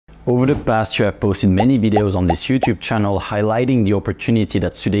Over the past year, I've posted many videos on this YouTube channel highlighting the opportunity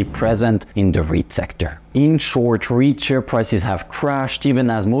that's today present in the REIT sector. In short, REIT share prices have crashed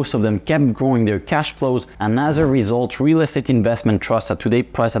even as most of them kept growing their cash flows, and as a result, real estate investment trusts are today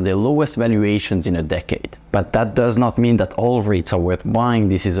priced at their lowest valuations in a decade. But that does not mean that all REITs are worth buying.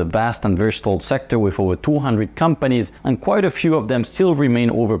 This is a vast and versatile sector with over 200 companies, and quite a few of them still remain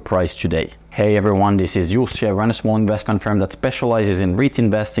overpriced today. Hey everyone, this is Jussi. I run a small investment firm that specializes in REIT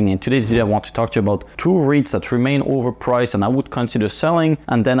investing. In today's video, I want to talk to you about two REITs that remain overpriced and I would consider selling,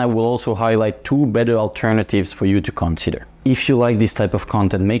 and then I will also highlight two better alternatives for you to consider. If you like this type of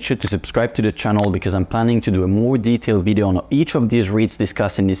content, make sure to subscribe to the channel because I'm planning to do a more detailed video on each of these REITs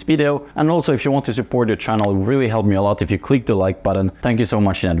discussed in this video. And also, if you want to support the channel, it would really help me a lot if you click the like button. Thank you so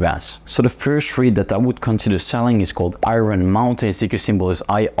much in advance. So the first REIT that I would consider selling is called Iron Mountain. Ticker symbol is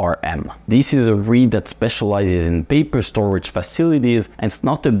IRM. This is a REIT that specializes in paper storage facilities, and it's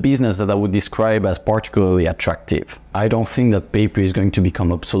not a business that I would describe as particularly attractive. I don't think that paper is going to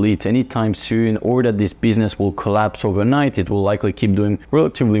become obsolete anytime soon, or that this business will collapse overnight. It will likely keep doing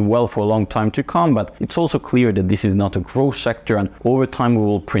relatively well for a long time to come, but it's also clear that this is not a growth sector, and over time we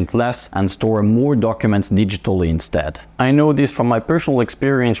will print less and store more documents digitally instead. I know this from my personal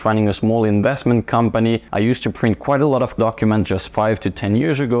experience running a small investment company. I used to print quite a lot of documents just 5 to 10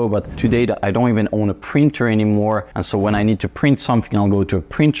 years ago, but today I don't even own a printer anymore, and so when I need to print something, I'll go to a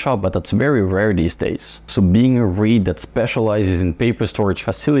print shop, but that's very rare these days. So being a REIT that specializes in paper storage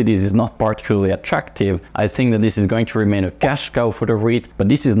facilities is not particularly attractive. I think that this is going to remain a cash cow for the REIT, but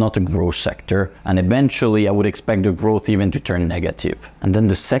this is not a growth sector, and eventually I would expect the growth even to turn negative. And then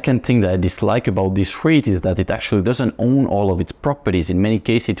the second thing that I dislike about this REIT is that it actually doesn't own all of its properties. In many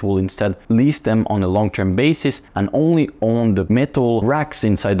cases, it will instead lease them on a long-term basis and only own the metal racks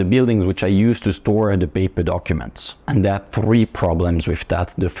inside the buildings which I use to store the paper documents. And there are three problems with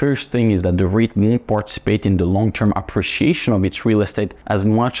that. The first thing is that the REIT won't participate in the long-term appreciation of its real estate as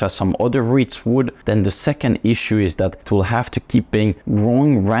much as some other REITs would. Then the second issue is that it will have to keep paying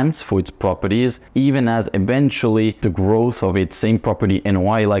growing rents for its properties, even as eventually the growth of its same property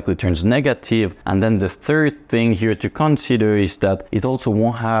NOI likely turns negative. And then the third thing here to consider is that it also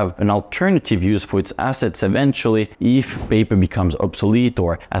won't have an alternative use for its assets eventually if paper becomes obsolete,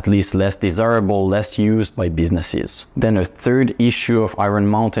 or at least less desirable, less used by businesses. Then a third issue of Iron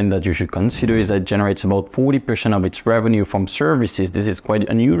Mountain that you should consider is that it generates about 40% of its revenue from services. This is quite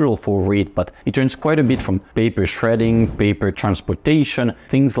unusual for REIT, but it earns quite a bit from paper shredding, paper transportation,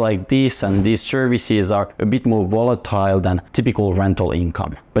 things like this, and these services are a bit more volatile than typical rental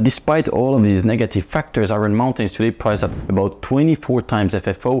income. But despite all of these negative factors, Iron Mountain is today priced at about 24 times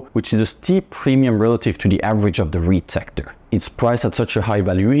FFO, which is a steep premium relative to the average of the REIT sector. It's priced at such a high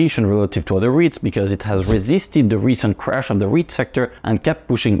valuation relative to other REITs because it has resisted the recent crash of the REIT sector and kept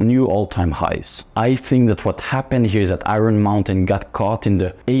pushing new all-time highs. I think that what happened here is that Iron Mountain got caught in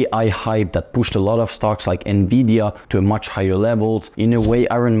the AI hype that pushed a lot of stocks like Nvidia to a much higher levels. In a way,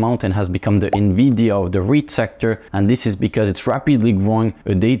 Iron Mountain has become the Nvidia of the REIT sector, and this is because it's rapidly growing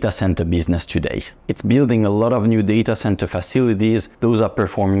a data center business today. It's building a lot of new data center facilities. Those are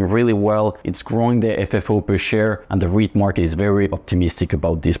performing really well. It's growing their FFO per share, and the REIT market is very optimistic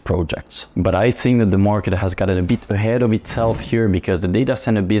about these projects. But I think that the market has gotten a bit ahead of itself here because the data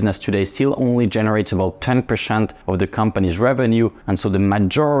center business today still only generates about 10% of the company's revenue, and so the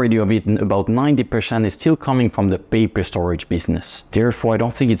majority of it, about 90%, is still coming from the paper storage business. Therefore, I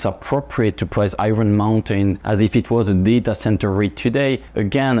don't think it's appropriate to price Iron Mountain as if it was a data center REIT today.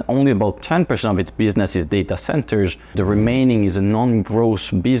 Again, only about 10% of its business is data centers. The remaining is a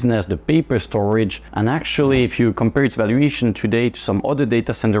non-growth business, the paper storage, and actually if you compare its valuation today to some other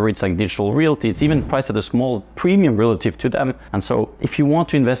data center REITs like Digital Realty, it's even priced at a small premium relative to them. And so if you want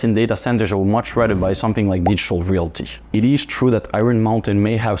to invest in data centers, I would much rather buy something like Digital Realty. It is true that Iron Mountain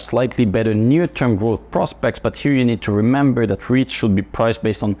may have slightly better near-term growth prospects, but here you need to remember that REITs should be priced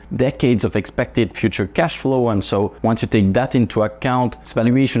based on decades of expected future cash flow, and so once you take that into account, its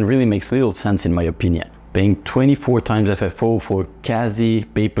valuation really makes little sense in my opinion. Paying 24 times FFO for quasi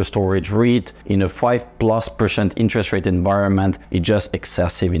paper storage REIT in a 5+% interest rate environment is just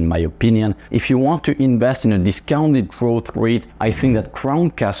excessive in my opinion. If you want to invest in a discounted growth REIT, I think that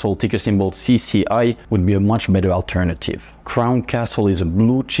Crown Castle, ticker symbol CCI, would be a much better alternative. Crown Castle is a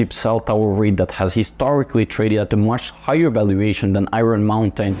blue chip cell tower REIT that has historically traded at a much higher valuation than Iron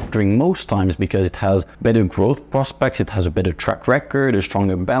Mountain during most times because it has better growth prospects, it has a better track record, a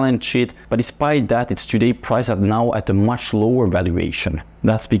stronger balance sheet, but despite that, it's today priced now at a much lower valuation.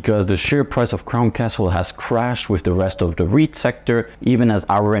 That's because the share price of Crown Castle has crashed with the rest of the REIT sector, even as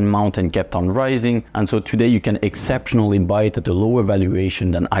Iron Mountain kept on rising, and so today you can exceptionally buy it at a lower valuation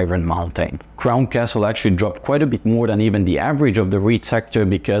than Iron Mountain. Crown Castle actually dropped quite a bit more than even the average of the REIT sector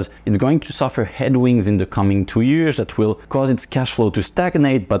because it's going to suffer headwinds in the coming 2 years that will cause its cash flow to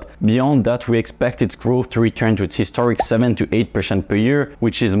stagnate, but beyond that we expect its growth to return to its historic 7 to 8% per year,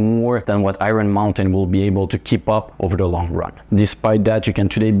 which is more than what Iron Mountain will be able to keep up over the long run. Despite that, you can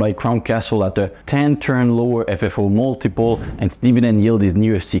today buy Crown Castle at a 10-turn lower FFO multiple and its dividend yield is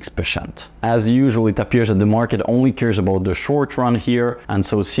near 6%. As usual, it appears that the market only cares about the short run here, and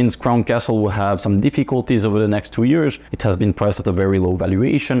so since Crown Castle will have some difficulties over the next 2 years, it has been priced at a very low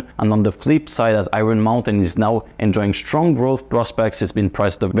valuation. And on the flip side, as Iron Mountain is now enjoying strong growth prospects, it's been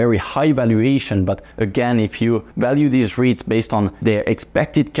priced at a very high valuation. But again, if you value these REITs based on their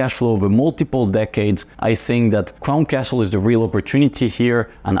expected cash flow over multiple decades, I think that Crown Castle is the real opportunity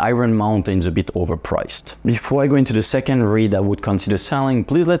here and Iron Mountain is a bit overpriced. Before I go into the second REIT I would consider selling,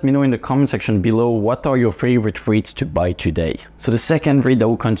 please let me know in the comment section below what are your favorite REITs to buy today. So the second REIT I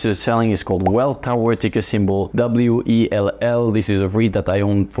would consider selling is called Welltower, ticker symbol WELL. This is a REIT that I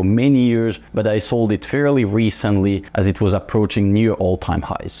owned for many years, but I sold it fairly recently as it was approaching near all-time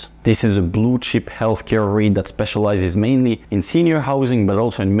highs. This is a blue chip healthcare REIT that specializes mainly in senior housing but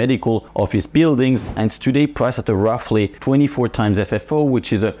also in medical office buildings, and it's today priced at a roughly 24 times FFO,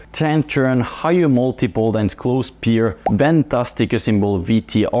 which is a 10-turn higher multiple than its close peer Ventas, ticker symbol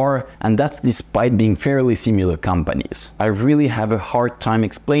VTR, and that's despite being fairly similar companies. I really have a hard time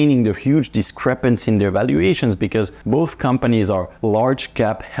explaining the huge discrepancy in their valuations because both companies are large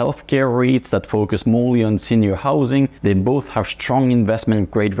cap healthcare REITs that focus mostly on senior housing. They both have strong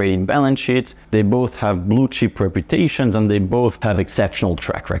investment grade rating balance sheets, they both have blue chip reputations, and they both have exceptional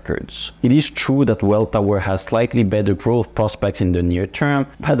track records. It is true that Welltower has slightly better growth prospects in the near term,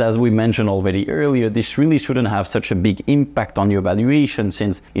 but as we mentioned already earlier, this really shouldn't have such a big impact on your valuation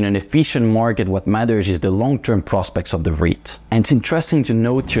since in an efficient market what matters is the long-term prospects of the REIT. And it's interesting to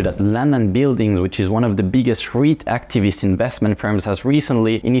note here that Land and Buildings, which is one of the biggest REIT activist investment firms, has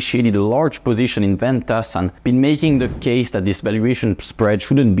recently initiated a large position in Ventas and been making the case that this valuation spread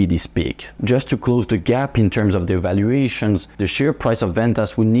shouldn't be this big. Just to close the gap in terms of their valuations, the share price of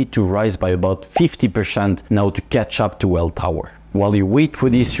Ventas would need to rise by about 50% now to catch up to Welltower. While you wait for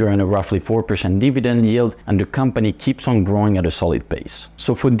this, you earn a roughly 4% dividend yield and the company keeps on growing at a solid pace.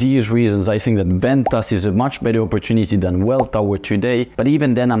 So for these reasons, I think that Ventas is a much better opportunity than Welltower today, but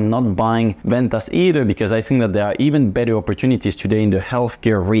even then I'm not buying Ventas either because I think that there are even better opportunities today in the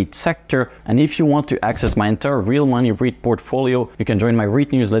healthcare REIT sector. And if you want to access my entire real money REIT portfolio, you can join my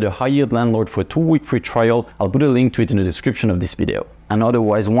REIT newsletter High Yield Landlord for a 2-week free trial. I'll put a link to it in the description of this video. And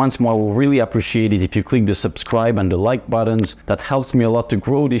otherwise, once more, I will really appreciate it if you click the subscribe and the like buttons. That helps me a lot to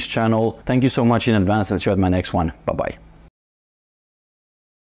grow this channel. Thank you so much in advance and see you at my next one. Bye bye.